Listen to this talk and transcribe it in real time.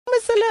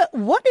Zille,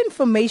 what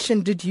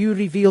information did you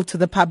reveal to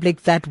the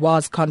public that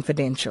was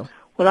confidential?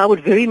 Well, I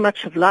would very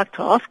much have liked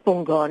to ask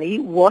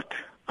Bongani what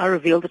I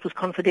revealed that was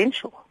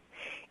confidential.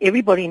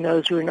 Everybody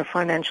knows we're in a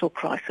financial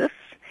crisis.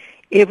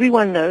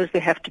 Everyone knows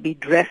there have to be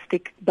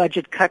drastic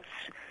budget cuts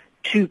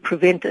to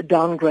prevent a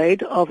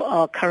downgrade of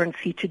our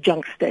currency to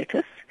junk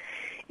status.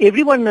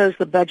 Everyone knows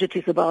the budget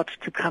is about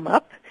to come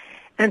up.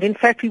 And in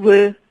fact, we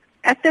were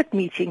at that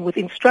meeting with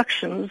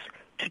instructions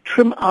to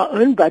trim our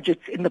own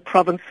budgets in the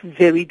province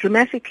very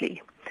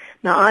dramatically.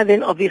 Now, I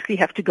then obviously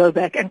have to go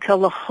back and tell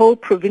the whole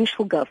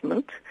provincial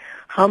government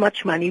how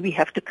much money we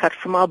have to cut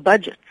from our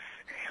budgets.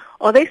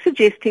 Are they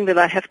suggesting that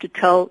I have to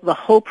tell the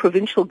whole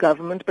provincial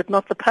government but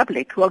not the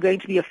public who are going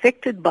to be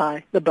affected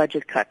by the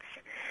budget cuts?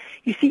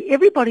 You see,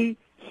 everybody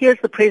hears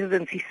the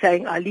presidency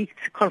saying I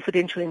leaked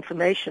confidential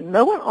information.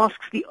 No one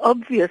asks the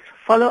obvious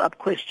follow-up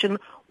question,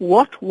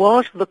 what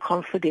was the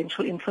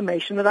confidential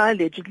information that I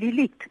allegedly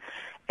leaked?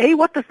 A,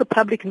 what does the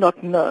public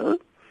not know?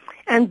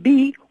 And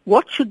B,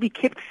 what should be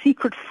kept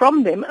secret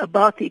from them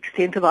about the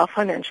extent of our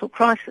financial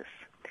crisis?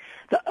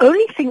 The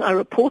only thing I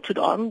reported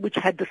on, which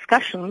had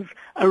discussions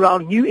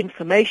around new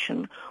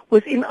information,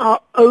 was in our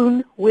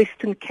own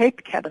Western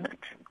Cape cabinet.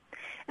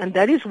 And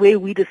that is where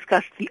we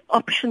discussed the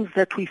options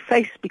that we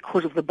face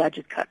because of the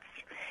budget cuts.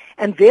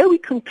 And there we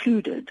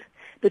concluded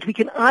that we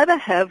can either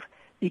have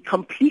the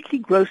completely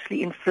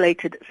grossly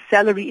inflated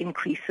salary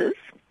increases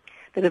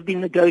that have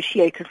been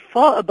negotiated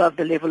far above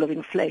the level of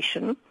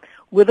inflation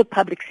with the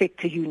public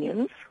sector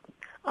unions.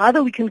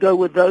 Either we can go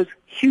with those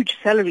huge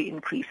salary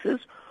increases,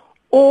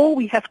 or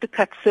we have to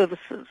cut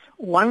services,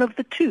 one of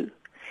the two.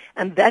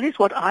 And that is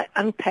what I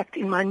unpacked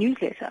in my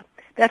newsletter.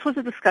 That was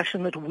a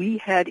discussion that we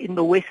had in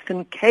the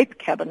Western Cape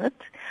cabinet,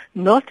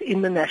 not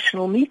in the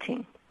national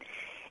meeting.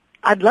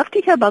 I'd love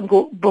to hear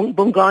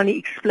Bongani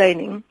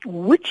explaining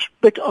which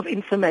bit of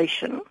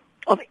information,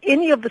 of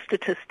any of the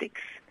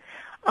statistics,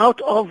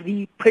 out of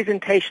the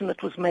presentation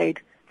that was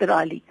made that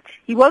I leaked.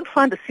 He won't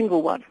find a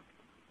single one.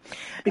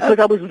 Because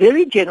I was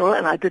very general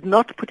and I did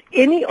not put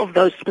any of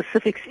those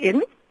specifics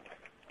in.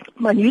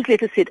 My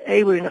newsletter said,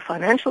 A, we're in a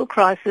financial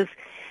crisis.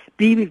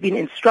 B, we've been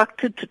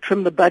instructed to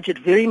trim the budget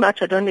very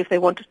much. I don't know if they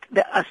wanted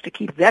us to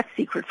keep that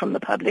secret from the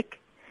public.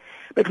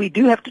 But we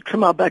do have to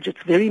trim our budgets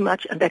very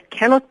much, and that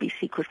cannot be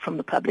secret from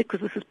the public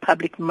because this is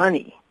public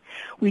money.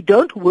 We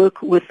don't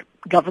work with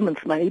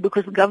government's money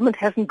because the government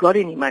hasn't got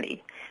any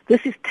money.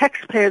 This is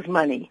taxpayers'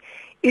 money.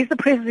 Is the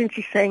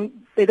presidency saying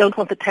they don't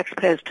want the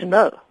taxpayers to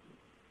know?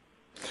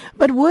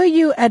 But were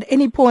you at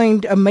any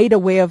point made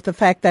aware of the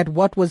fact that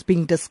what was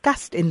being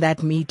discussed in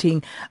that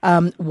meeting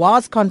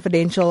was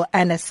confidential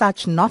and as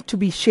such not to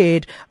be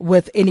shared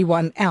with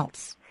anyone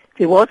else?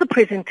 There was a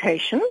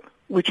presentation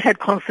which had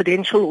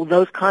confidential or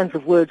those kinds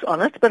of words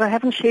on it, but I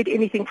haven't shared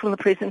anything from the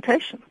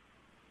presentation.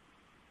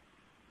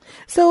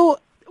 So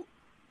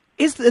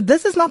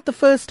this is not the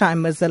first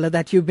time, Ms. Zille,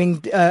 that you've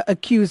been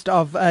accused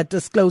of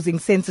disclosing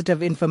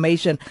sensitive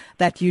information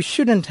that you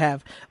shouldn't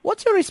have.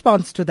 What's your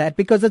response to that?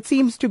 Because it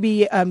seems to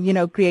be,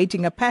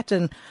 creating a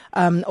pattern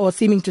or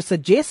seeming to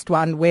suggest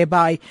one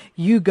whereby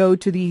you go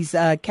to these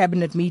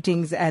cabinet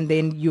meetings and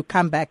then you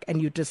come back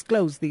and you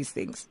disclose these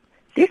things.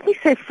 Let me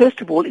say, first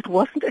of all, it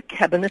wasn't a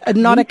cabinet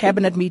meeting. Not a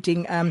cabinet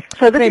meeting.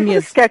 So this is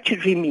a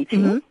statutory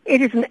meeting. Mm-hmm.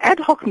 It is an ad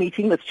hoc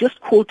meeting that's just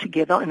called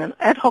together in an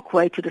ad hoc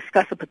way to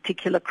discuss a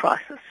particular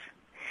crisis.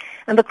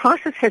 And the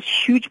crisis has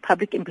huge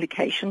public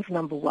implications,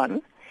 number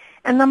one.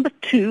 And number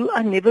two,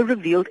 I never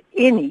revealed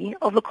any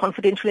of the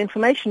confidential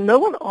information. No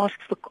one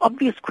asks the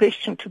obvious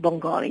question to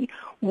Bongani,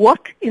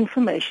 what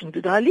information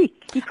did I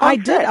leak? I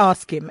did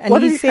ask him,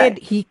 and he said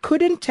he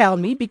couldn't tell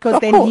me because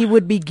then he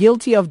would be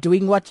guilty of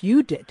doing what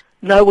you did.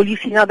 No, well, you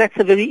see, now that's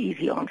a very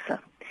easy answer.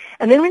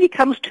 And then when it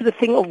comes to the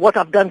thing of what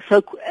I've done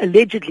so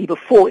allegedly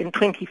before in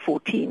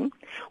 2014,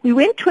 we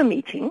went to a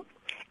meeting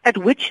at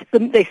which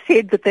they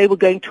said that they were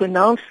going to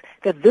announce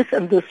that this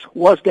and this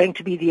was going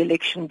to be the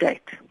election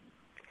date.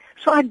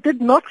 So I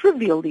did not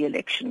reveal the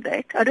election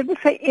date. I didn't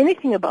say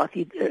anything about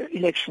the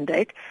election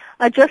date.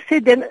 I just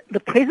said then the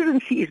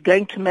presidency is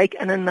going to make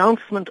an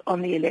announcement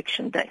on the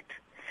election date.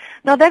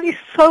 Now that is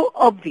so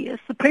obvious.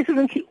 The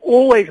presidency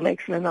always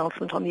makes an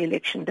announcement on the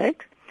election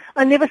date.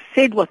 I never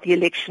said what the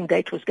election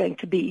date was going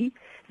to be.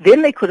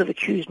 Then they could have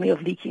accused me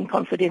of leaking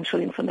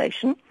confidential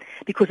information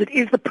because it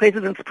is the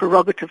president's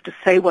prerogative to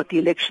say what the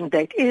election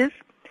date is.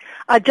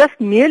 I just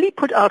merely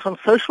put out on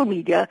social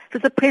media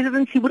that the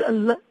presidency would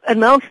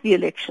announce the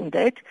election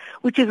date,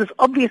 which is as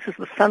obvious as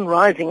the sun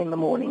rising in the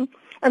morning,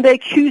 and they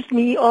accused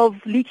me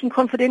of leaking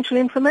confidential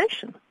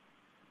information.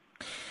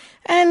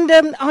 And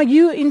are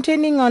you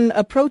intending on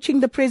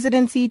approaching the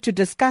presidency to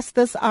discuss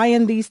this,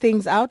 iron these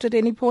things out at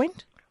any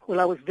point? Well,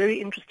 I was very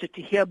interested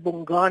to hear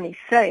Bongani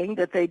saying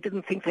that they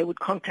didn't think they would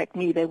contact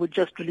me, they would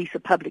just release a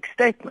public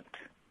statement.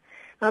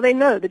 Now, they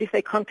know that if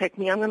they contact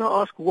me, I'm going to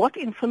ask what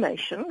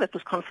information that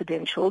was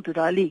confidential did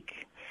I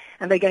leak?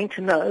 And they're going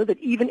to know that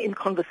even in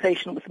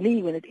conversation with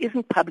me, when it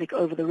isn't public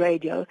over the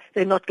radio,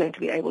 they're not going to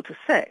be able to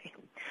say.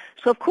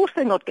 So, of course,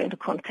 they're not going to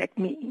contact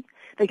me.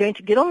 They're going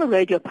to get on the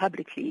radio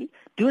publicly,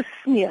 do a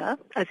smear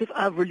as if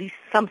I've released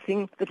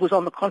something that was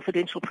on the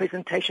confidential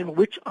presentation,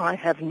 which I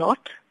have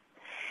not,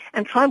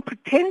 and try and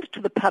pretend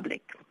to the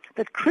public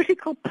that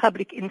critical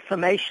public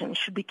information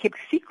should be kept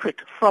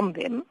secret from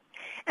them,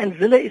 and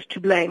Zille is to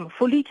blame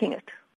for leaking it.